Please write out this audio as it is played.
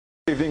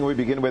Evening, we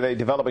begin with a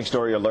developing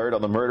story alert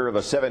on the murder of a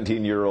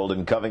 17-year-old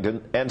in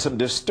Covington and some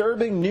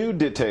disturbing new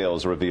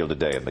details revealed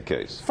today in the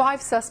case. 5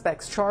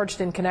 suspects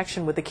charged in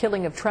connection with the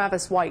killing of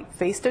Travis White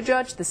faced a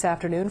judge this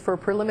afternoon for a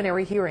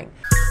preliminary hearing.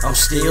 I'm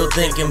still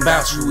thinking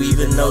about you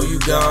even though you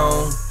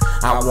gone.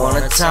 I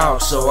wanna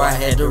talk, so I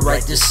had to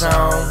write this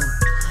song.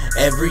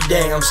 Every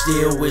day I'm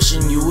still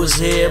wishing you was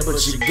here,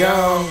 but you're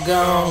gone,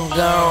 gone,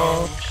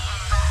 gone.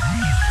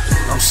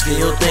 I'm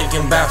still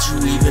thinking about you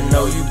even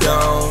though you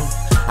gone.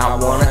 I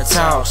wanna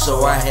talk,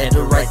 so I had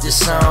to write this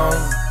song.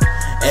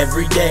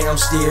 Every day I'm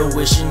still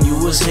wishing you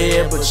was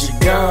here, but you're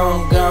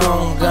gone,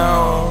 gone,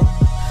 gone.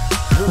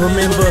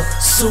 Remember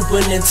Super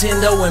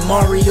Nintendo and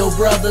Mario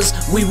Brothers?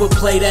 We would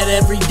play that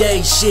every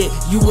day. Shit,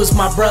 you was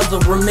my brother.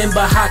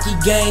 Remember hockey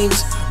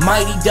games?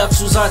 Mighty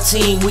Ducks was our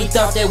team. We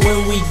thought that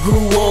when we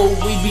grew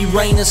old we'd be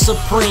reigning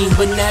supreme,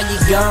 but now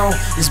you're gone.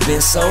 It's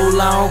been so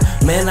long,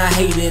 man, I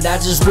hate it. I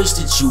just wish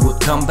that you would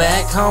come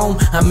back home.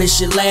 I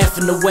miss you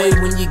laughing the way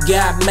when you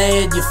got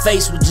mad. Your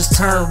face would just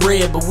turn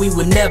red, but we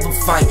would never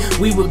fight.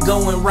 We would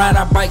go and ride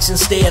our bikes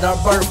instead. Our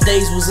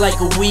birthdays was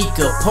like a week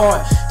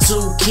apart.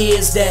 2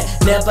 kids that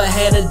never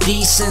had a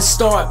decent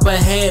start, but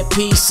had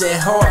peace at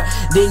heart.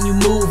 Then you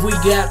moved, we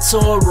got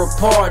tore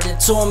apart. It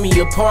tore me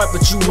apart,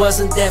 but you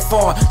wasn't that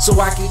far, so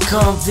I could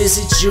come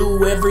visit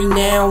you every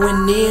now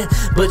and then.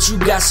 But you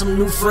got some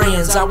new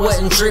friends. I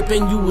wasn't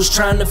tripping, you was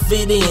trying to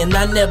fit in.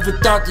 I never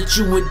thought that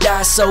you would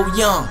die so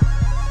young.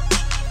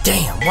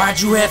 Damn, why'd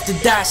you have to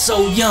die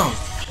so young?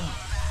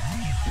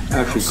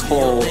 Actually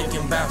called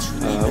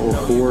or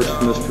forced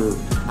Mr.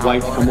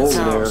 White to come over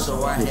there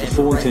with the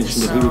full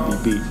intention that he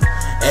would be beat.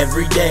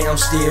 Every day I'm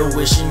still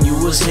wishing you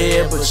was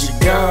here, but you're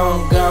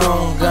gone,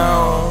 gone,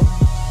 gone.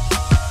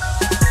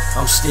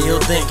 I'm still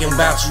thinking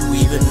about you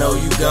even though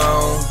you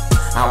gone.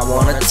 I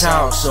wanna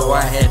talk, so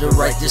I had to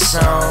write this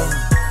song.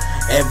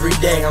 Every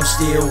day I'm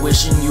still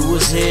wishing you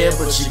was here,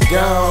 but you're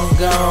gone,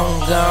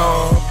 gone,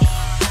 gone.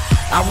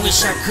 I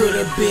wish I could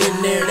have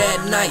been there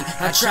that night.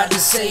 I tried to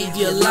save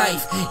your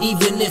life,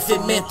 even if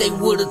it meant they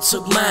would've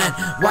took mine.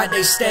 Why'd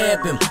they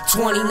stab him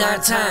 29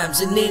 times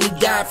and then he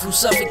died from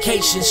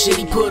suffocation? Shit,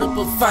 he put up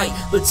a fight,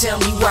 but tell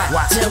me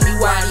why? Tell me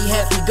why he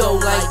have to go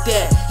like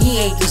that? He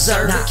ain't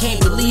deserve it.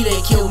 Can't believe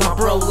they killed my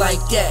bro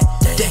like that.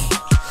 Damn.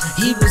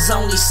 He was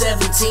only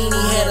 17,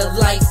 he had a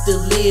life to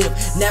live.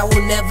 Now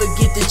we'll never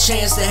get the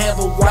chance to have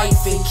a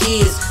wife and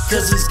kids,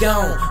 cause he's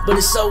gone, but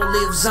his soul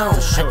lives on.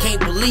 I can't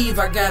believe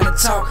I gotta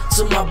talk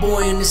to my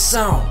boy in this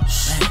song.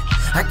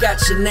 I got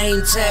your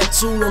name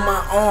tattooed on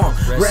my arm.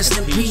 Rest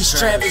in peace,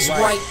 Travis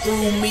White.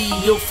 Through me,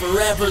 you'll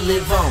forever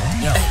live on.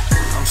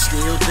 I'm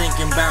still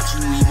thinking about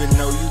you even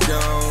though you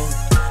gone.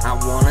 I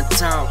wanna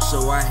talk,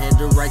 so I had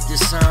to write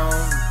this song.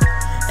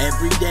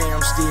 Every day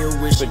I'm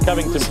still wishing. The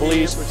Covington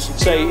police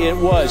say it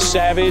was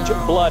savage,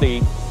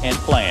 bloody, and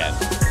planned.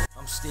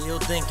 I'm still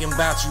thinking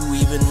about you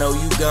even though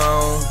you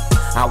gone.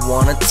 I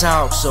wanna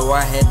talk, so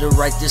I had to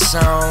write this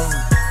song.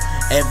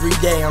 Every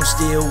day I'm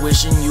still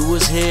wishing you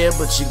was here,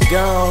 but you're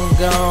gone,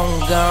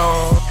 gone,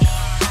 gone.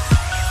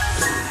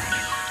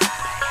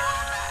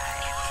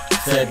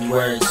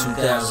 February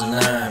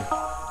 2009.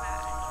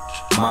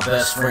 My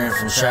best friend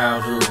from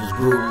childhood was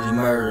brutally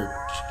murdered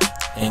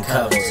in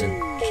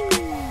Covington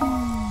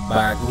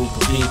by a group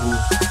of people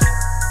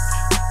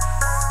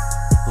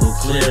who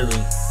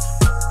clearly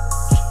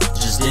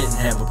just didn't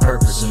have a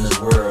purpose in this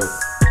world.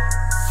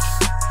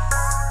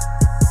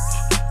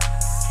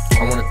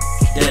 I want to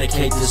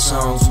dedicate this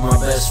song to my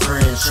best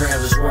friend,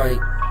 Travis White.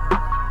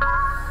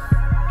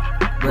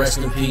 Rest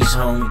in peace,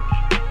 homie.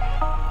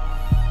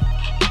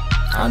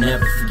 I'll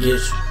never forget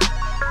you.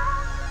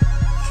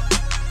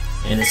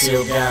 And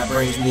until God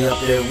brings me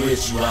up there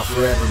with you, I'll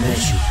forever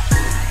miss you.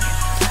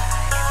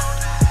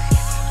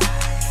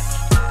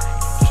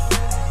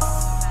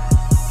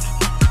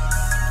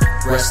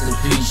 Rest in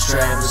peace,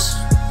 Travis.